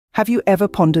Have you ever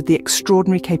pondered the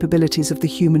extraordinary capabilities of the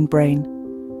human brain?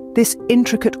 This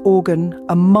intricate organ,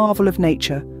 a marvel of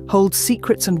nature, holds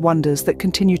secrets and wonders that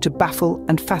continue to baffle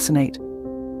and fascinate.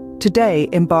 Today,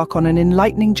 embark on an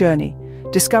enlightening journey,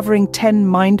 discovering 10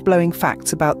 mind-blowing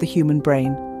facts about the human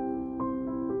brain.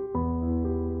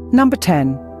 Number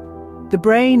 10. The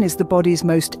brain is the body's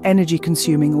most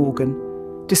energy-consuming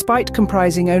organ. Despite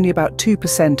comprising only about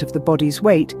 2% of the body's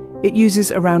weight, it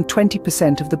uses around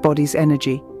 20% of the body's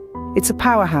energy. It's a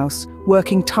powerhouse,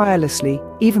 working tirelessly,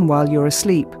 even while you're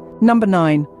asleep. Number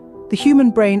 9. The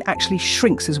human brain actually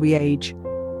shrinks as we age.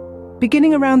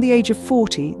 Beginning around the age of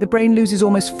 40, the brain loses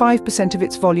almost 5% of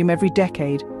its volume every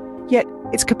decade. Yet,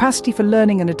 its capacity for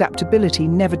learning and adaptability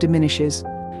never diminishes.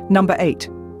 Number 8.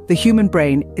 The human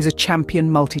brain is a champion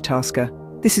multitasker.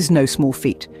 This is no small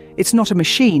feat. It's not a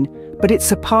machine, but it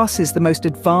surpasses the most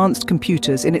advanced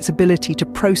computers in its ability to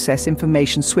process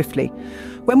information swiftly.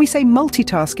 When we say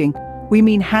multitasking, we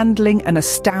mean handling an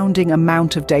astounding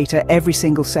amount of data every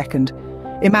single second.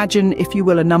 Imagine, if you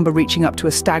will, a number reaching up to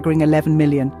a staggering 11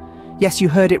 million. Yes, you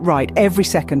heard it right, every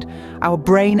second. Our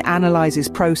brain analyzes,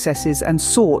 processes, and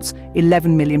sorts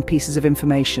 11 million pieces of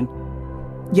information.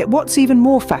 Yet what's even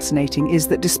more fascinating is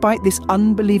that despite this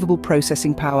unbelievable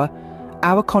processing power,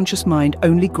 our conscious mind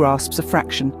only grasps a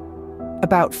fraction,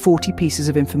 about 40 pieces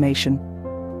of information.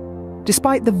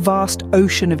 Despite the vast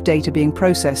ocean of data being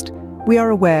processed, we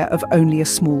are aware of only a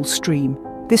small stream.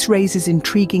 This raises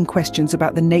intriguing questions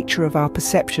about the nature of our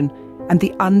perception and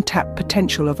the untapped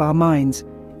potential of our minds.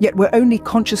 Yet we're only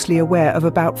consciously aware of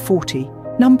about 40.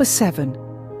 Number 7.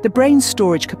 The brain's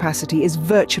storage capacity is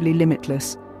virtually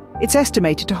limitless. It's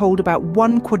estimated to hold about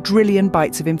 1 quadrillion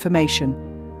bytes of information.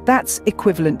 That's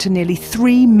equivalent to nearly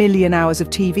 3 million hours of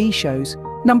TV shows.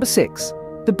 Number 6.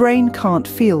 The brain can't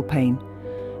feel pain.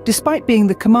 Despite being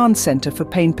the command center for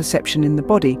pain perception in the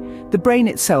body, the brain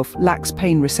itself lacks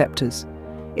pain receptors.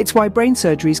 It's why brain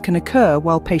surgeries can occur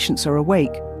while patients are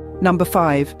awake. Number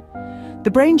 5.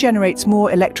 The brain generates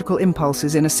more electrical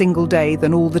impulses in a single day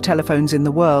than all the telephones in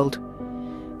the world.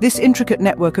 This intricate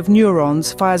network of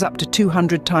neurons fires up to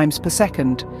 200 times per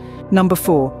second. Number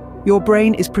 4. Your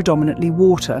brain is predominantly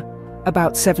water,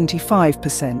 about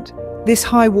 75%. This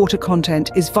high water content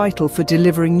is vital for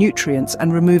delivering nutrients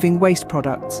and removing waste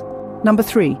products. Number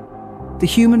 3. The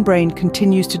human brain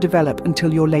continues to develop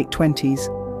until your late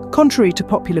 20s. Contrary to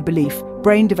popular belief,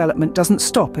 brain development doesn't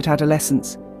stop at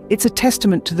adolescence. It's a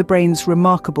testament to the brain's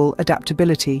remarkable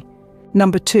adaptability.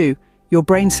 Number 2. Your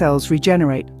brain cells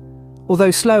regenerate.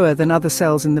 Although slower than other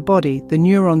cells in the body, the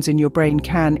neurons in your brain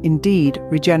can indeed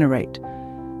regenerate.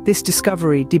 This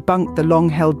discovery debunked the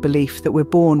long-held belief that we're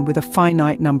born with a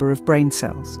finite number of brain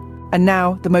cells. And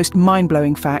now, the most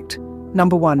mind-blowing fact.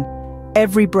 Number 1.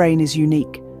 Every brain is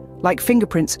unique. Like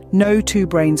fingerprints, no two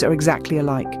brains are exactly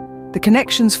alike. The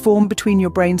connections formed between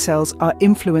your brain cells are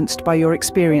influenced by your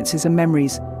experiences and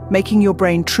memories, making your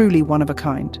brain truly one of a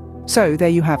kind. So, there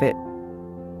you have it.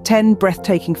 10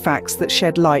 breathtaking facts that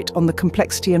shed light on the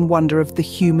complexity and wonder of the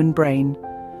human brain.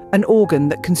 An organ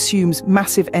that consumes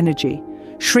massive energy,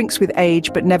 shrinks with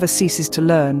age but never ceases to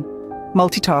learn,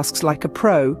 multitasks like a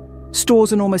pro,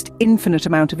 stores an almost infinite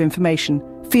amount of information,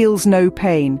 feels no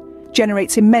pain,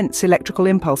 generates immense electrical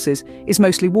impulses, is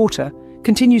mostly water,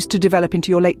 continues to develop into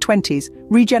your late 20s,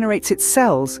 regenerates its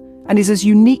cells, and is as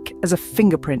unique as a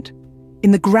fingerprint.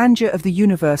 In the grandeur of the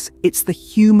universe, it's the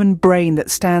human brain that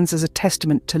stands as a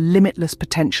testament to limitless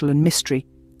potential and mystery,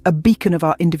 a beacon of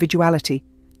our individuality,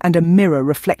 and a mirror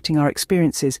reflecting our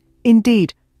experiences.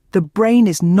 Indeed, the brain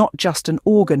is not just an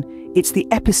organ, it's the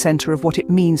epicenter of what it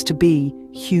means to be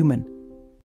human.